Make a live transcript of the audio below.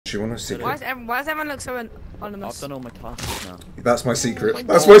Do you want a secret? Why does everyone look so anonymous? I've done all my tasks now. That's my secret.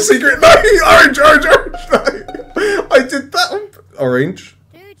 That's my secret. No, orange. No. I did that one. Orange.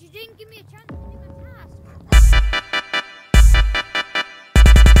 Dude, you didn't give me a chance to do my task.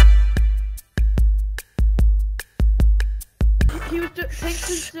 He was doing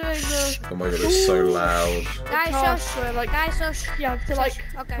the. Oh my god, it's so loud. Guys, shush. Like, Guys, shush. yeah, to like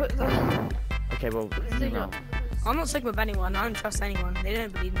Okay. put the. Okay, well, no. I'm not sticking with anyone. I don't trust anyone. They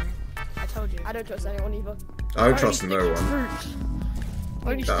don't believe me. I told you. I don't trust anyone either. I don't trust no one.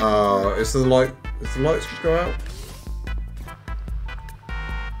 Only stick Is the light? Is the lights go out?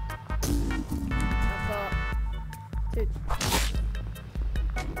 Dude.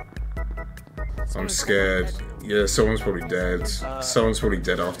 I'm scared. Yeah, someone's probably dead. Someone's probably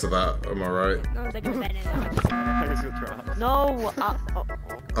dead after that. Am I right? No, they're gonna bet it. No.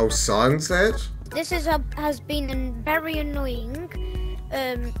 Oh, Simon's dead? This has been very annoying.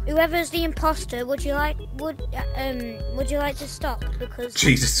 Whoever's the imposter, would you like to stop? Because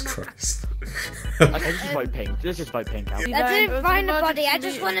Jesus Christ. Okay, let's just vote pink. Let's just vote pink out. I didn't find nobody. I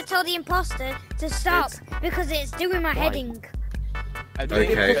just want to tell the imposter to stop because it's doing my heading.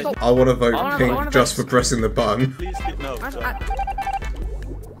 Okay, I want to vote pink just for pressing the button. Please hit no.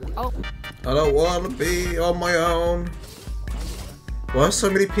 Oh. I don't want to be on my own. Why are so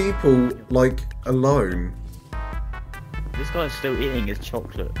many people, like, alone? This guy's still eating his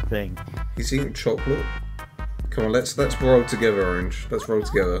chocolate thing. He's eating chocolate? Come on, let's roll together, Orange. Let's roll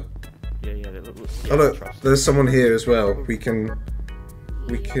together. Yeah. Oh look, there's someone here as well. We can.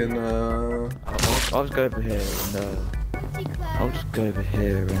 I'll just go over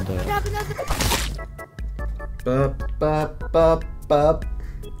here and Bub.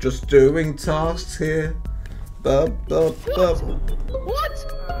 Just doing tasks here. Bub. What?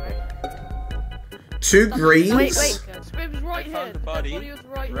 Two greens? Wait. Spib's right here. Found the body was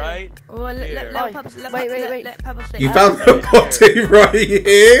right here. right here. Wait. You found the body right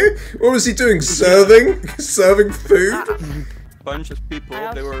here? What was he doing? Serving food? Bunch of people,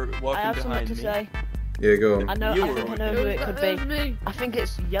 they were I walking have something behind to me. say. Yeah, go on. I know who it could It was be. me. I think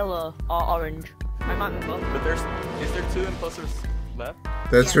it's yellow or orange. I might be both. But is there two imposters left?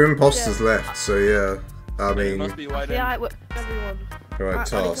 There's two imposters left, so yeah. I It mean, must be white Yeah, and everyone. right,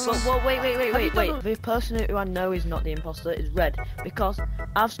 tasks. Well, wait. The person who I know is not the imposter is red because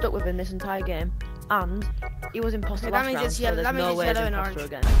I've stuck with him this entire game and he was imposter That last means round, it's so yellow. there's That means no it's way it's yellow and imposter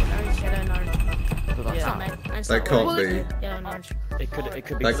orange. again. That means yellow and orange. Yeah. That can't be. Yellow and orange. It could be.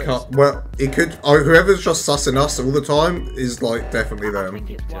 That can't. Well, it could. Whoever's just sussing us all the time is like definitely I them. think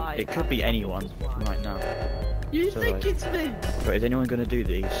it's white. It could be anyone right now. You So, think like- it's me? But is anyone gonna do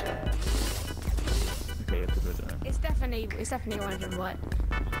these? Okay, I don't know. It's definitely orange and white.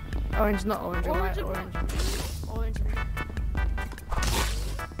 Orange, not orange or white. Orange.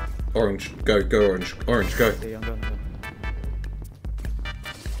 Orange, go orange. Orange, go. Yeah, I'm going.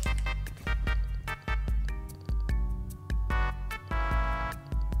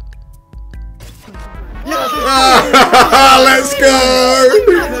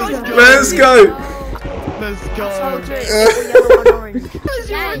 Let's go!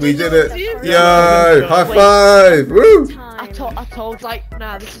 We did it! Yo! High five! Woo! I told like,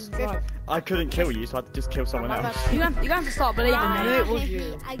 nah, this is right. I couldn't kill you, so I had to just kill someone else. You have to start believing me. It was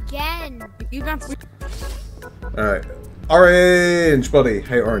you. Again. You have to. Alright. Orange, buddy.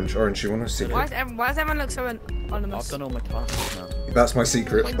 Hey, Orange, you want a secret? Why does everyone look so anonymous? I've done all my tasks now. That's my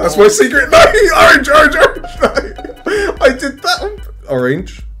secret. That's my secret. No, orange. No. I did that one.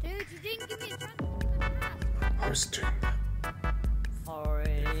 Orange. Dude, you didn't give me a chance to do my task. I was doing that.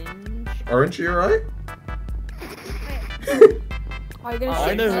 Orange. Orange, you alright? Are you gonna I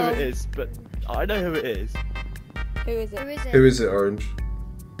shoot know who me? it is, but I know who it is. Who is it? Who is it, Orange?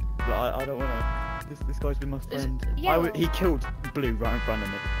 But I don't wanna. This guy's been my friend. Yellow? He killed Blue right in front of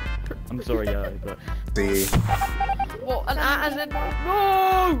me. I'm sorry, Yellow, but See. What? And then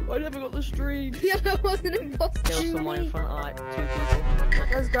no! I never got the stream. Yellow was an imposter. Kill someone in front of like 2 people.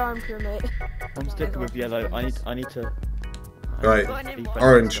 Let's go, I'm crewmate. I'm sticking with Yellow. I need to. Right. be friends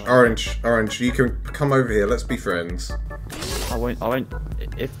with this guy. Orange. You can come over here. Let's be friends. I won't.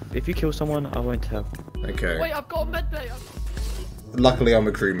 If you kill someone, I won't tell. Okay. Wait, I've got a medbay. Luckily, I'm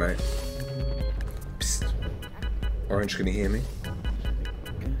a crewmate. Psst. Orange, can you hear me? Okay,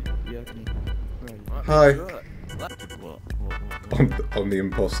 yeah, can you? Hi. What? I'm the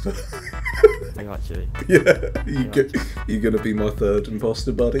imposter. Are you actually? Yeah. You gonna be my third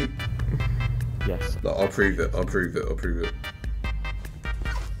imposter, buddy? Yes. I'll prove it. Okay.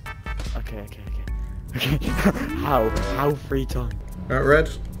 How free time? Alright, Red.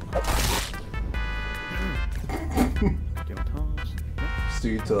 Doing tasks.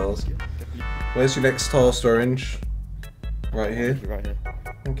 next to task. Where's your next task, Orange? Right here? Right here.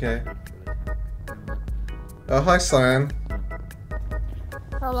 Okay. Oh, hi, Cyan.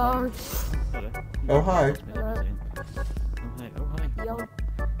 Hello. Hello. Oh, hi. Oh, hi. Yo.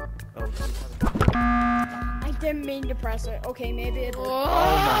 I didn't mean to press it. Okay, maybe it. Oh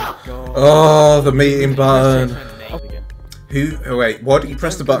my god. Oh, the meeting button. Again. Who? Oh, wait. Why did you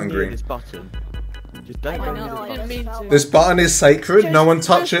press the button, Don't go near Green? This button. Just don't I go know, near I this didn't mean to. This button is sacred. No one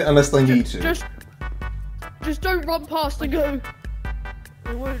touch it unless they need to. Just don't run past and go.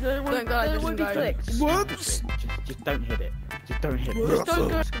 There won't be clicks. Whoops! Just don't hit it. Just don't hit it. Just don't go.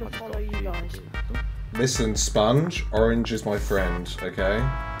 I'm just gonna follow you guys. Listen, Sponge. Orange is my friend. Okay.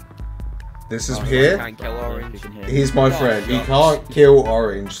 This is I here. can't kill Orange. He's my friend. You can't kill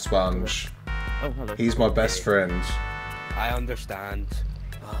Orange, Sponge. Oh, hello. He's my best friend. I understand.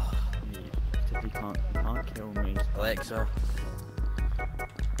 You can't kill me. Alexa.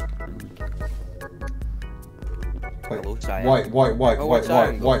 Wait, Hello, Cyan.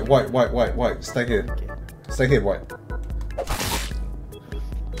 White. Stay here. Stay here, White.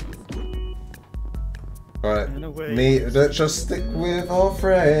 Alright. No way. Me, let's just stick with our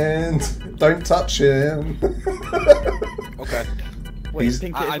friend. Don't touch him. Okay. Wait, He's-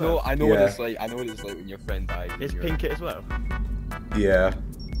 pink it I as know. well? I know Yeah. what it's like. I know what it's like when your friend dies. Is You're- pink it as well? Yeah.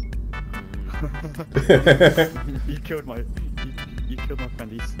 You killed my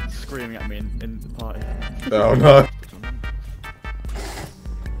friend. He's screaming at me in the party. Oh no.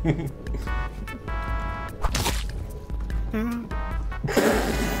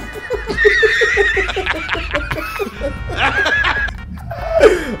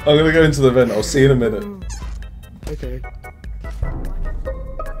 I'm gonna go into the vent. I'll see you in a minute. Okay.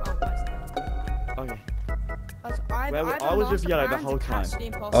 Okay. I was with yellow the whole time.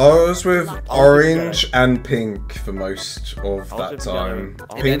 I was with orange and pink for most of I was that with time. yellow.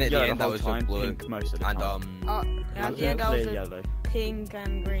 I was And then with at the yellow end, the I whole was with time, blue. pink most of the And time. At the end, I was Clear with yellow. pink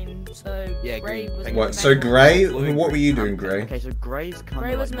and green. So Yeah, Grey green. was. Pink. What? So Grey? What were you doing, Grey? Okay, so Grey's kind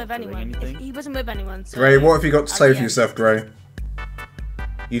Grey of wasn't like with not doing anyone. anything. He wasn't with anyone. So Grey, what have you got to say at for the yourself, Grey?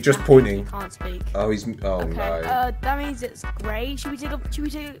 You just end, pointing. he can't speak. Oh, he's. Oh Okay. no. That means it's Grey. Should we take a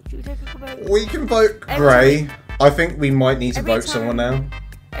vote? We can vote Every Grey. I think we might need to every vote someone now.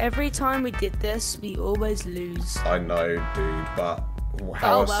 Every time we did this, we always lose. I know, dude, but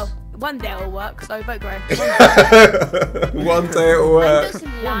how Oh else? well, one day it'll work. So vote Grey. One day it'll work.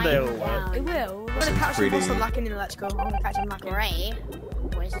 One day it'll work. It will. We're gonna catch Pretty- him also lacking in electrical. I'm gonna catch him lacking. Great.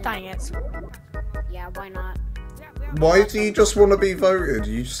 Where's it? Dang it. Yeah, why not? Why do you just want to be voted?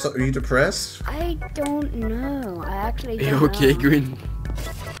 Are you depressed? I don't know. I actually Are don't you okay, know. Green?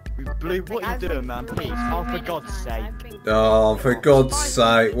 Blue, what are you doing, man? Please. Oh, for God's sake. Oh, for God's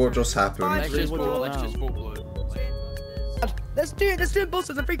sake, what just happened? Let's just What do you vote. want Let's just now? vote blue. Let's do it. Let's do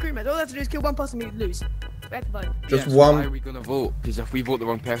imposters and free crewmates. All we have to do is kill one person. We lose. We have to vote. Just Yeah, so Why are one. we gonna vote? Because if we vote the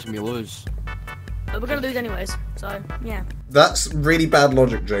wrong person, we lose. But we're gonna lose anyways. So yeah. That's really bad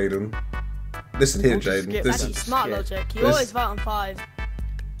logic, Jaden. Listen here, We'll just Jaden. skip This that. Actually, is. smart Yeah. logic. You This- always vote on 5.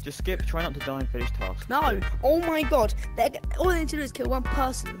 Just skip, try not to die and finish task. No. Oh my God. All they need to do is kill one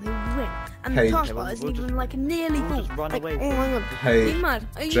person who will win. And Hey. the task Okay, bar we'll isn't just- even like nearly we'll full. just run Like, away oh from my God. Are Hey, you mad?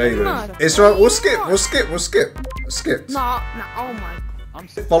 Are you Jaden. mad? It's right. Are We'll you skip. mad? We'll skip. We'll skip. Skip. No. Oh my. I'm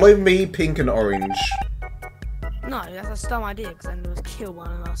Follow me, pink and orange. No, that's a dumb idea because then they'll kill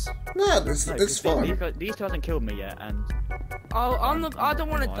one of us. No, it's No, it's 'cause fine. These two hasn't killed me yet, and Oh, I don't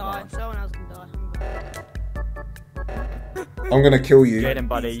want to Why die. not? Someone else can die. I'm gonna kill you. Jaden,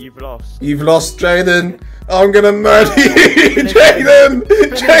 buddy, you've lost. You've lost, Jaden. I'm gonna murder you, Jaden.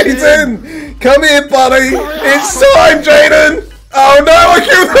 Jaden, come here, buddy. It's time, Jaden. Oh no, I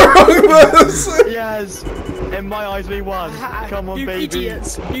killed the wrong person. Yes! In my eyes, we won. Come on, you baby.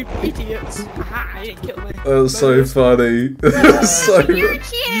 idiots! You idiots! Haha, you didn't kill me. That was so funny. That was so. You're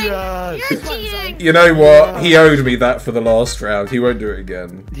cheating! Yes! You're cheating! You know what? He owed me that for the last round. He won't do it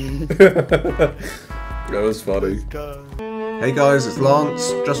again. That was funny. Go. Hey guys, it's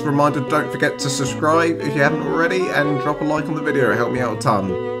Lance. Just a reminder, don't forget to subscribe if you haven't already, and drop a like on the video. It helped me out a ton.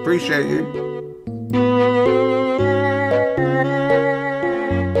 Appreciate you.